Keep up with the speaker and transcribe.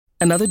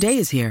Another day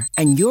is here,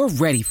 and you're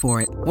ready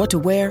for it. What to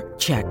wear?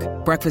 Check.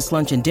 Breakfast,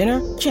 lunch, and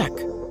dinner? Check.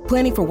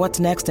 Planning for what's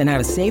next and how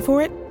to save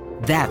for it?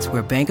 That's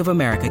where Bank of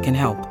America can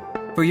help.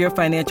 For your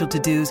financial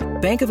to-dos,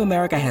 Bank of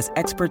America has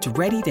experts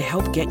ready to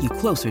help get you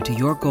closer to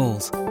your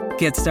goals.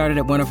 Get started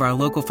at one of our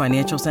local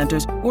financial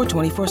centers or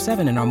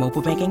 24/7 in our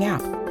mobile banking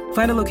app.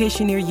 Find a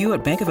location near you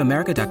at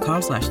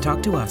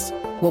bankofamerica.com/talktous.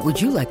 What would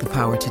you like the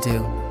power to do?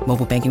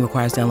 Mobile banking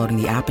requires downloading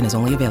the app and is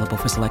only available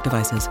for select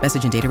devices.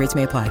 Message and data rates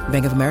may apply.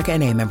 Bank of America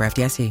N.A., member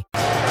FDIC.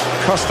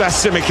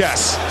 Kostas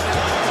Tsimikas.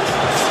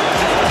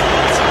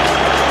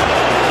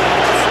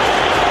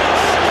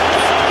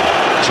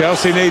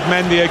 Chelsea need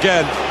Mendy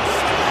again.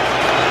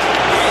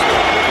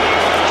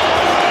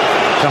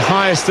 The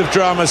highest of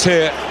dramas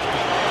here.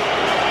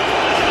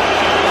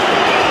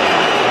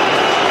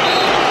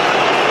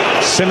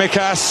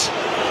 Tsimikas,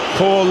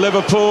 poor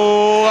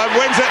Liverpool, and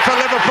wins it for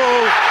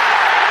Liverpool.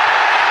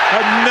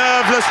 A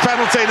nerveless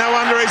penalty, no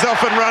wonder he's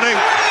off and running.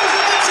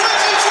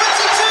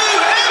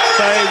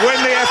 They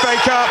win the FA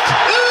Cup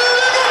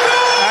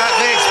at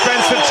the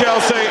expense of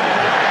Chelsea.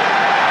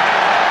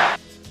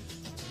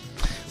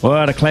 Well,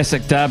 what a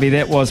classic derby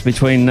that was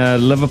between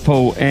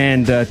Liverpool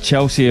and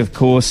Chelsea, of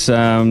course.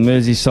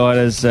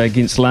 Merseysiders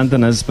against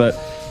Londoners, but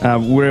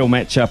real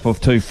match-up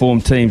of two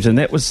form teams. And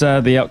that was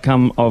the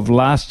outcome of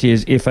last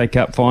year's FA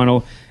Cup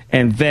final.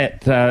 And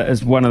that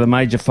is one of the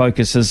major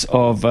focuses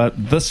of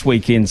this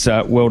weekend's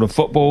World of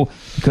Football,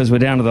 because we're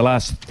down to the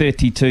last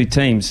 32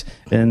 teams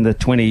in the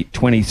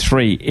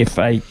 2023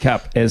 FA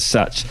Cup as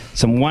such.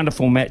 Some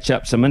wonderful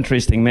matchups, some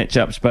interesting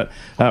matchups, but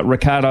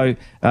Ricardo,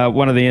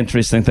 one of the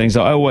interesting things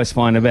I always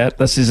find about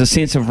this is a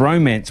sense of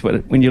romance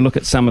when you look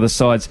at some of the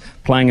sides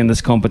playing in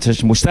this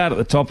competition. We'll start at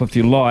the top, if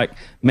you like.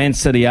 Man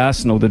City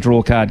Arsenal, the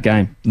draw card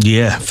game.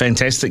 Yeah,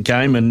 fantastic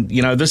game. And,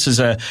 you know, this is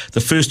the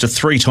first of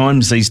three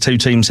times these two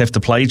teams have to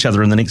play each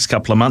other in the next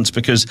couple of months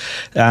because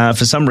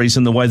for some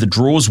reason, the way the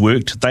draws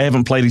worked, they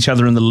haven't played each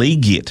other in the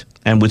league yet.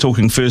 And we're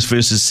talking first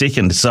versus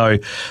second. So,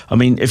 I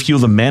mean, if you're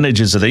the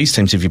managers of these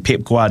teams, if you're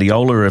Pep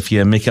Guardiola, if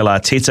you're Mikel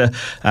Arteta,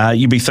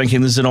 you'd be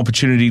thinking there's an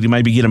opportunity to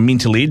maybe get a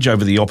mental edge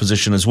over the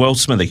opposition as well,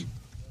 Smithy.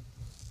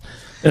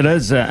 It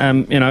is,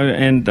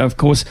 and of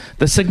course,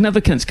 the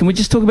significance. Can we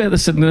just talk about the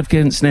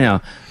significance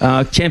now?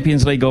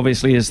 Champions League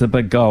obviously is the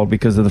big goal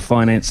because of the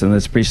finance and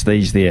there's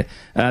prestige there.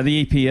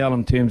 The EPL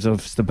in terms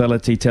of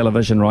stability,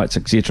 television rights,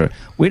 etc.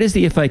 Where does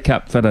the FA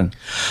Cup fit in?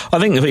 I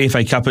think the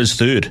FA Cup is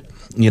third.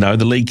 You know,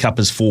 the League Cup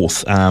is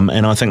fourth,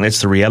 and I think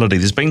that's the reality.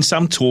 There's been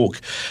some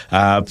talk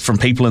from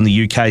people in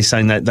the UK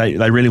saying that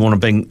they really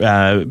want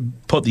to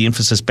put the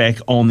emphasis back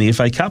on the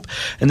FA Cup,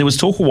 and there was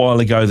talk a while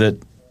ago that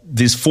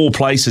there's four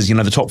places, you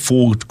know, the top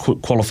four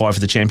qualify for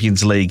the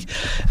Champions League.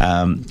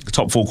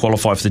 Top four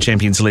qualify for the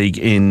Champions League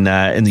in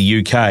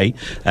the UK,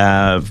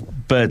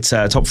 but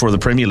top four of the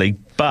Premier League.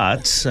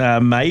 But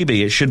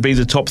maybe it should be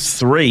the top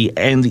three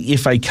and the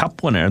FA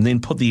Cup winner, and then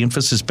put the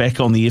emphasis back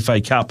on the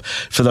FA Cup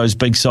for those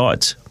big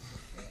sides.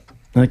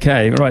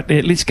 Okay, right.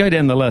 Let's go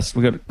down the list.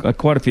 We've got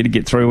quite a few to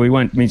get through. We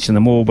won't mention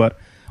them all, but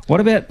what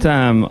about,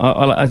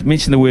 I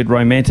mentioned the word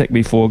romantic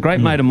before. A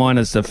great mate of mine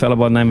is a fellow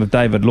by the name of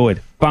David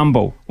Lloyd.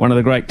 Bumble, one of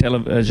the great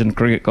television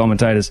cricket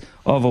commentators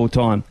of all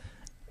time,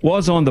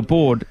 was on the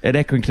board at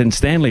Accrington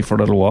Stanley for a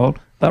little while.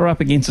 They were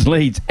up against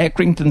Leeds.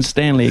 Accrington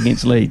Stanley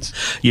against Leeds.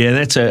 Yeah,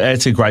 that's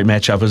a great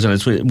matchup, isn't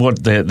it? It's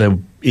what the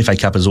FA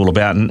Cup is all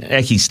about. And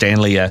Accy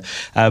Stanley are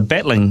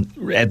battling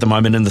at the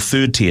moment in the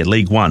third tier,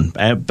 League One.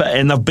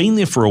 And they've been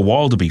there for a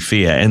while, to be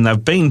fair. And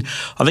they've been,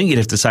 I think you'd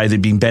have to say,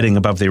 they've been batting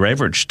above their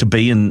average to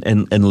be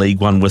in League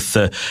One with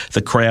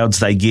the crowds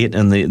they get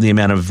and the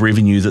amount of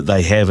revenue that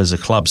they have as a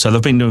club. So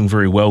they've been doing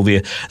very well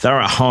there. They're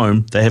at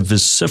home. They have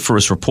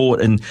vociferous support.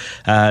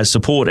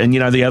 And, you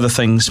know, the other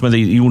thing,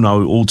 Smithy, you'll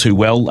know all too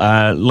well,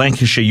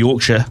 Lancashire,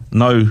 Yorkshire,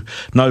 no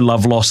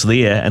love lost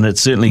there, and it's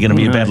certainly going to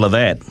be a battle of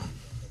that.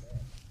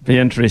 Be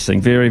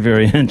interesting, very,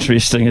 very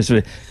interesting as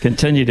we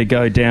continue to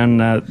go down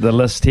the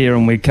list here,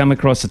 and we come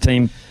across a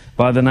team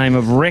by the name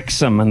of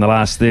Wrexham in the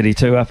last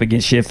 32 up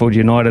against Sheffield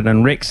United,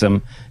 and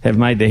Wrexham have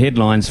made the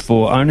headlines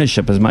for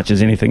ownership as much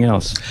as anything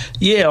else.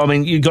 Yeah, I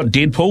mean, you've got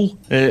Deadpool,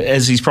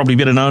 as he's probably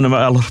better known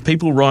by a lot of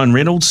people, Ryan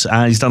Reynolds.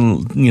 He's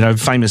done, you know,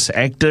 famous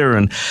actor,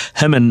 and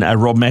him and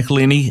Rob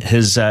McElhenney,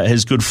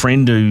 his good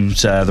friend,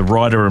 who's the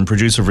writer and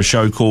producer of a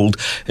show called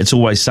It's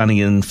Always Sunny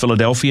in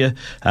Philadelphia.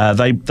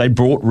 They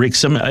brought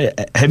Wrexham.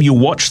 Have you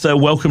watched the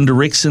Welcome to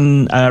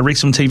Wrexham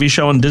TV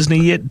show on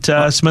Disney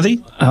yet,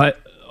 Smithy?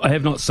 I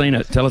have not seen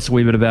it. Tell us a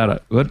wee bit about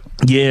it. Good.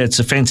 Yeah, it's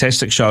a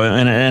fantastic show,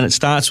 and it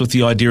starts with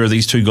the idea of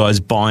these two guys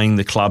buying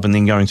the club and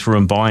then going through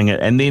and buying it,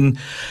 and then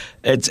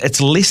it's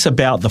less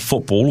about the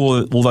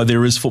football, although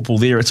there is football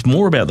there. It's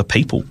more about the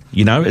people,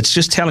 you know. It's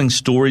just telling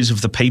stories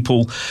of the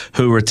people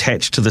who are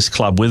attached to this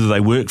club, whether they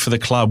work for the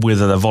club,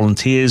 whether they're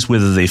volunteers,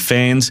 whether they're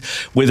fans,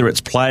 whether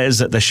it's players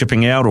that they're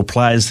shipping out or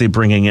players they're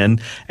bringing in.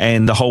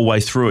 And the whole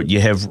way through it,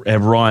 you have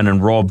Ryan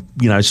and Rob,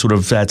 you know, sort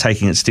of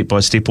taking it step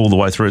by step all the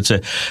way through. It's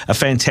a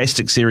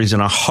fantastic series,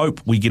 and I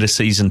hope we get a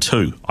season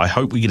 2. I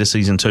hope we get a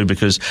season 2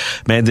 because,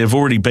 man, there have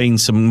already been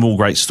some more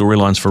great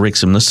storylines for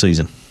Wrexham this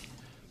season.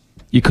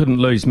 You couldn't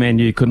lose Man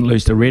U, you couldn't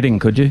lose to Reading,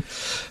 could you?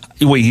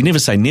 Well, you never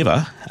say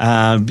never.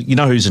 You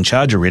know who's in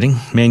charge of Reading?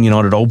 Man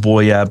United old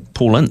boy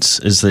Paul Ince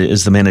is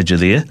the manager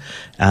there.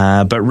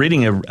 But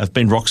Reading have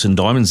been rocks and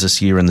diamonds this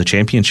year in the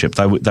Championship.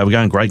 They were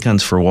going great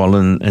guns for a while,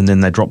 and then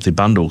they dropped their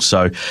bundle.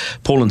 So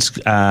Paul Ince,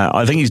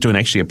 I think he's doing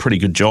actually a pretty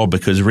good job,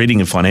 because Reading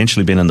have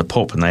financially been in the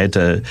pop, and they had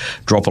to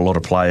drop a lot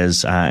of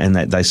players, and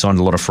they signed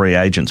a lot of free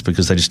agents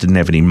because they just didn't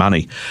have any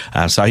money.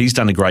 So he's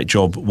done a great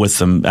job with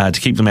them to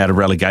keep them out of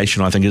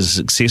relegation. I think is a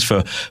success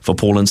for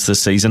Paul Ince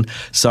this season.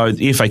 So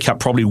the FA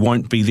Cup probably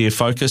won't be their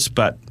focus,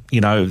 but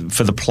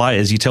for the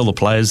players, you tell the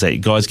players that you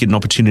guys get an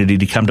opportunity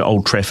to come to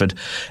Old Trafford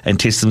and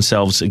test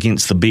themselves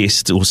against the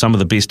best, or some of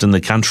the best in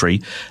the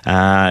country.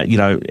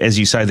 As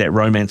you say, that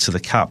romance of the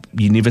cup,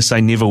 you never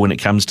say never when it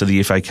comes to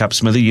the FA Cup,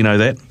 Smithy, you know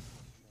that?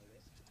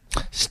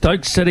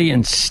 Stoke City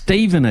and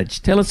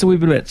Stevenage. Tell us a wee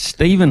bit about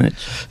Stevenage.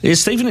 Yeah,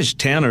 Stevenage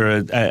Town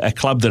are a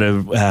club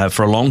that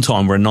for a long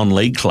time were a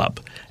non-league club.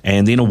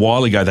 And then a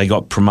while ago, they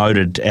got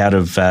promoted out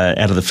of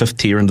the fifth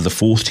tier into the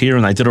fourth tier,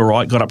 and they did all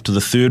right, got up to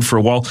the third for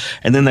a while,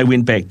 and then they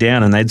went back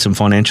down, and they had some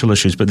financial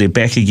issues, but they're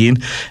back again,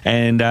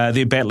 and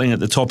they're battling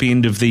at the top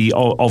end of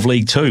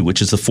League Two,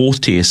 which is the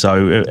fourth tier.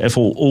 So if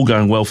all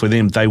going well for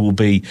them, they will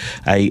be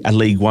a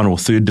League One or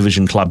third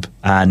division club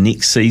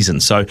next season.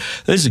 So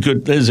this is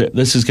going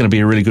to be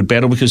a really good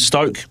battle, because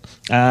Stoke,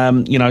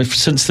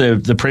 since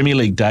the Premier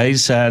League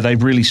days,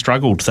 they've really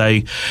struggled.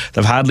 They've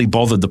hardly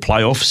bothered the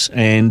playoffs,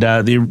 and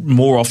they're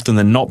more often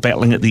than not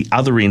battling at the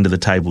other end of the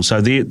table.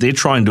 So they're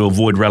trying to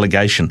avoid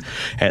relegation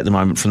at the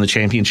moment from the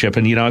Championship.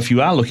 And, if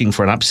you are looking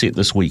for an upset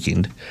this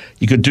weekend,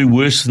 you could do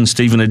worse than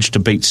Stevenage to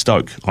beat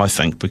Stoke, I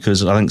think,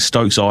 because I think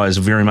Stoke's eyes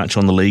are very much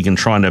on the league and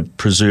trying to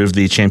preserve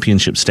their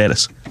Championship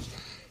status.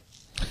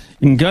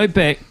 You can go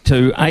back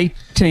to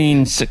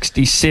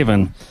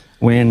 1867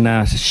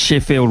 when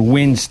Sheffield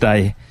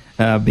Wednesday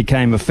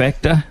became a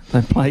factor.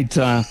 They played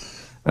a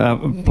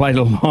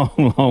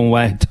long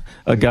way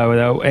ago.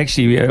 They were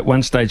actually at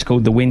one stage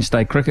called the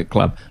Wednesday Cricket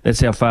Club.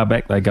 That's how far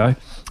back they go.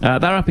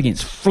 They're up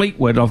against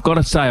Fleetwood. I've got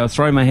to say, I'll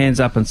throw my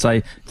hands up and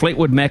say,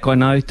 Fleetwood Mac I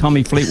know,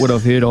 Tommy Fleetwood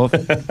I've heard of.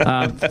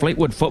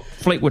 Fleetwood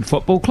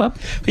Football Club?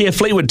 Yeah,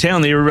 Fleetwood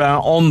Town, they're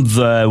on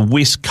the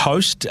west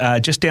coast,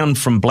 just down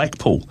from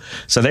Blackpool.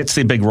 So that's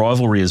their big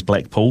rivalry, is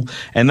Blackpool.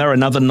 And they're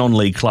another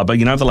non-league club.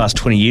 Over the last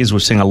 20 years, we're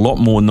seeing a lot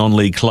more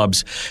non-league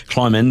clubs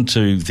climb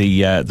into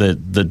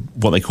the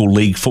what they call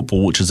league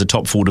football, which is the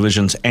top four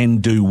divisions,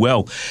 and do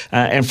well.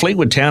 And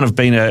Fleetwood Town have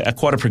been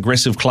quite a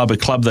progressive club, a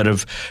club that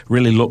have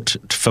really looked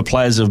for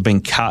players that have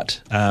been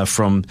cut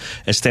from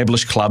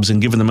established clubs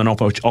and given them an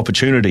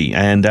opportunity.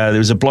 And there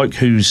was a bloke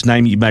whose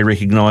name you may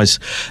recognise,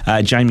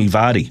 Jamie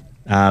Vardy.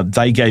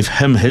 They gave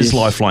him his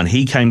lifeline.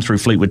 He came through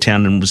Fleetwood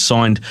Town and was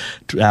signed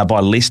by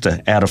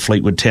Leicester out of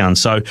Fleetwood Town.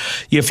 So,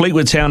 yeah,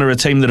 Fleetwood Town are a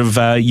team that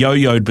have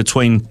yo-yoed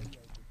between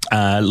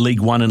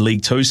League One and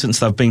League Two since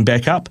they've been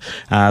back up.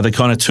 They're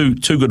kind of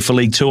too good for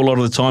League Two a lot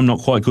of the time, not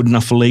quite good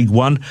enough for League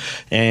One.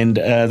 And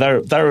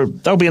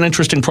they'll be an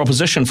interesting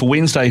proposition for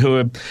Wednesday, who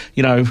are,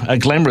 a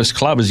glamorous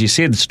club, as you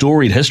said,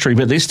 storied history,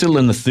 but they're still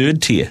in the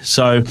third tier.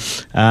 So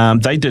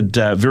they did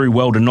very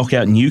well to knock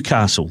out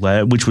Newcastle,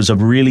 which was a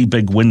really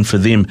big win for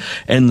them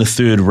in the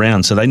third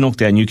round. So they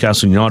knocked out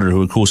Newcastle United,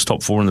 who are, of course,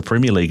 top four in the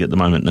Premier League at the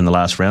moment in the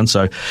last round.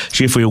 So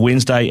Sheffield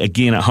Wednesday,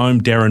 again at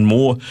home, Darren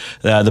Moore,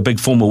 the big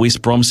former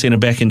West Brom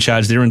centre-back, in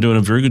charge there and doing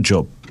a very good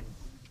job.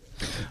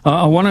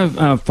 I want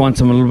to find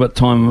a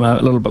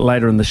little bit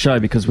later in the show,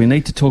 because we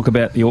need to talk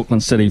about the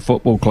Auckland City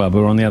Football Club,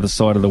 who are on the other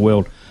side of the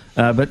world.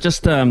 But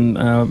just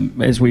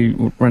as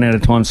we run out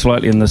of time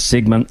slightly in this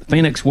segment,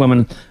 Phoenix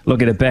women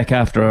look at it back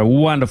after a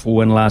wonderful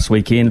win last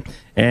weekend.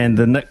 And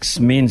the Knicks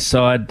men's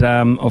side,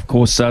 of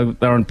course,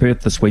 they're in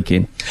Perth this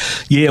weekend.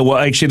 Yeah, well,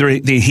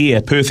 actually, they're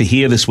here. Perth are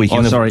here this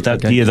weekend. Oh, sorry.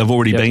 Yeah, they've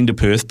already been to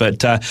Perth. But,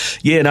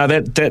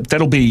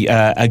 that'll be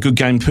a good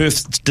game.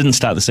 Perth didn't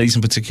start the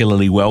season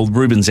particularly well.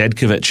 Ruben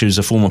Zadkovic, who's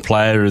a former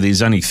player,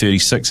 he's only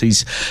 36.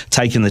 He's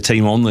taken the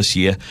team on this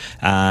year,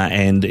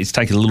 and it's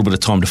taken a little bit of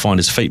time to find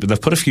his feet. But they've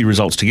put a few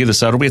results together,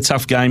 so it'll be a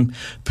tough game.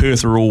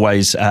 Perth are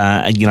always,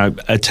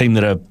 a team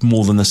that are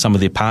more than the sum of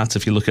their parts,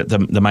 if you look at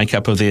the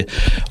makeup of their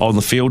on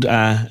the field.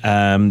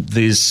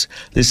 There's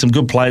some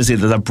good players there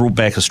that they've brought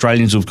back.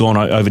 Australians who've gone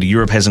over to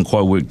Europe, hasn't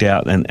quite worked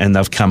out, and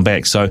they've come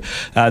back. So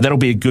that'll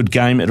be a good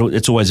game.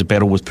 It's always a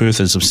battle with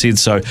Perth, as I've said.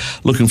 So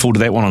looking forward to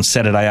that one on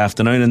Saturday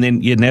afternoon. And then,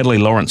 Natalie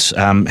Lawrence,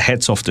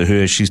 hats off to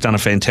her. She's done a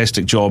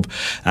fantastic job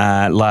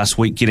last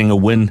week getting a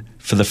win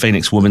for the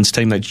Phoenix women's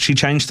team. She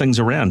changed things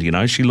around.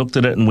 She looked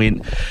at it and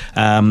went,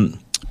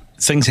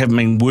 things haven't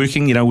been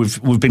working.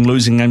 We've been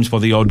losing games by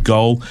the odd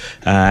goal,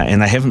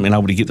 and they haven't been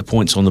able to get the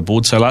points on the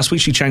board. So last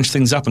week she changed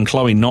things up, and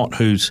Chloe Knott,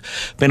 who's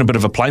been a bit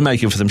of a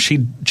playmaker for them,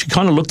 she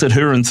kind of looked at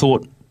her and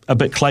thought, a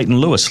bit Clayton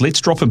Lewis.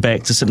 Let's drop her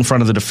back to sit in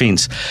front of the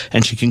defence,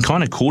 and she can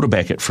kind of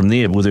quarterback it from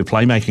there with her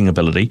playmaking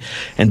ability.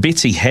 And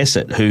Betsy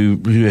Hassett, who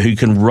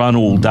can run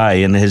all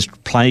day and has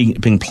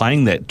been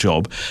playing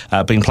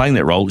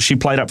that role, she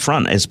played up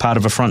front as part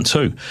of a front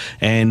two.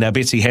 And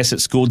Betsy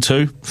Hassett scored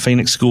 2,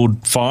 Phoenix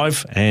scored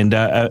 5, and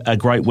a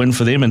great win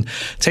for them. And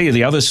tell you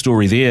the other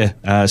story there,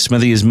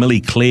 Smithy, is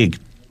Millie Clegg.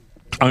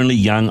 Only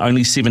young,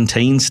 only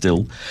 17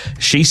 still.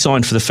 She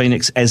signed for the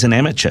Phoenix as an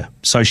amateur,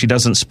 so she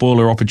doesn't spoil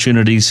her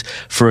opportunities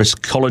for a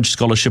college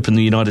scholarship in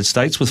the United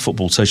States with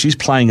football. So she's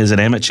playing as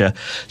an amateur.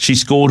 She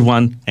scored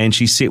one and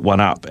she set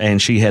one up,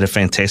 and she had a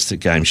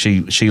fantastic game.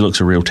 She looks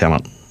a real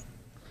talent.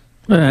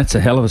 Well, that's a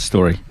hell of a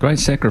story. Great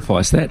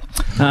sacrifice, that.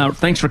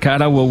 Thanks,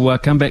 Ricardo. We'll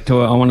come back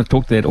to I want to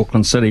talk to that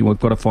Auckland City. We've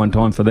got to find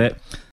time for that.